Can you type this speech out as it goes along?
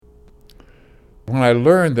When I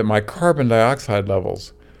learned that my carbon dioxide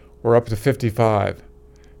levels were up to 55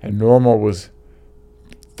 and normal was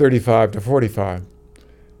 35 to 45,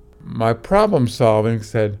 my problem solving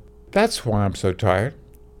said, that's why I'm so tired.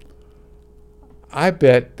 I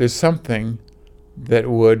bet there's something that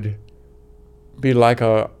would be like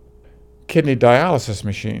a kidney dialysis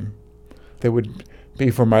machine that would be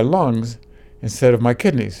for my lungs instead of my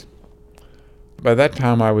kidneys. By that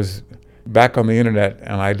time, I was back on the internet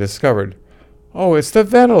and I discovered, oh, it's the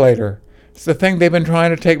ventilator. It's the thing they've been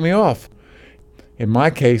trying to take me off. In my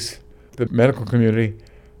case, the medical community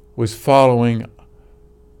was following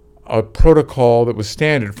a protocol that was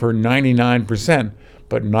standard for 99%,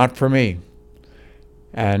 but not for me.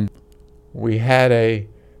 And we had a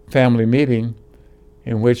family meeting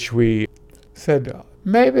in which we said,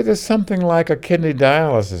 maybe there's something like a kidney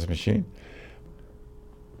dialysis machine.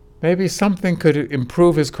 Maybe something could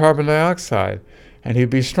improve his carbon dioxide and he'd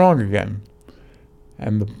be strong again.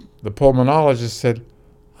 And the pulmonologist said,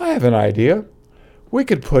 I have an idea. We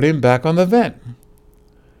could put him back on the vent.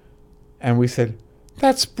 And we said,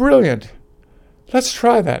 that's brilliant. Let's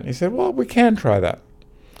try that. And he said, well, we can try that.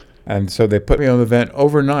 And so they put me on the vent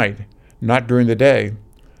overnight, not during the day,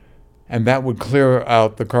 and that would clear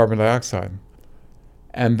out the carbon dioxide.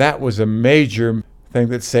 And that was a major thing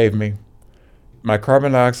that saved me. My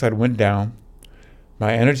carbon dioxide went down,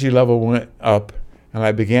 my energy level went up, and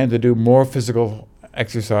I began to do more physical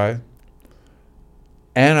exercise,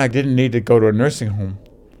 and I didn't need to go to a nursing home.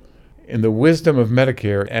 In the wisdom of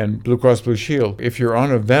Medicare and Blue Cross Blue Shield, if you're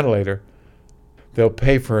on a ventilator, they'll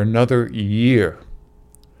pay for another year,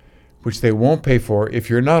 which they won't pay for if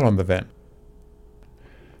you're not on the vent.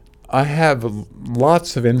 I have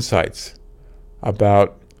lots of insights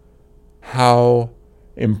about how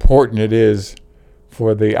important it is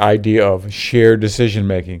for the idea of shared decision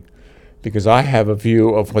making, because I have a view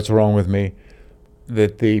of what's wrong with me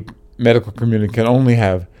that the medical community can only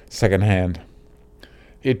have secondhand.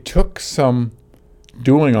 It took some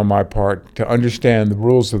doing on my part to understand the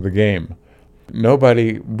rules of the game.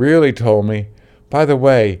 Nobody really told me, by the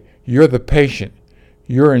way, you're the patient,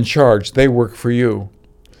 you're in charge, they work for you.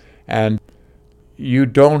 And you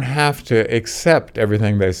don't have to accept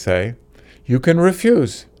everything they say. You can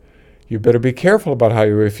refuse. You better be careful about how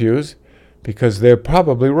you refuse, because they're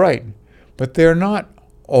probably right, but they're not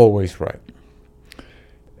always right.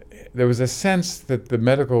 There was a sense that the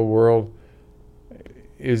medical world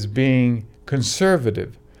is being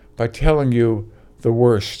conservative by telling you the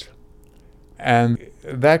worst. And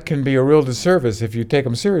that can be a real disservice if you take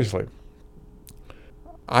them seriously.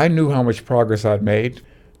 I knew how much progress I'd made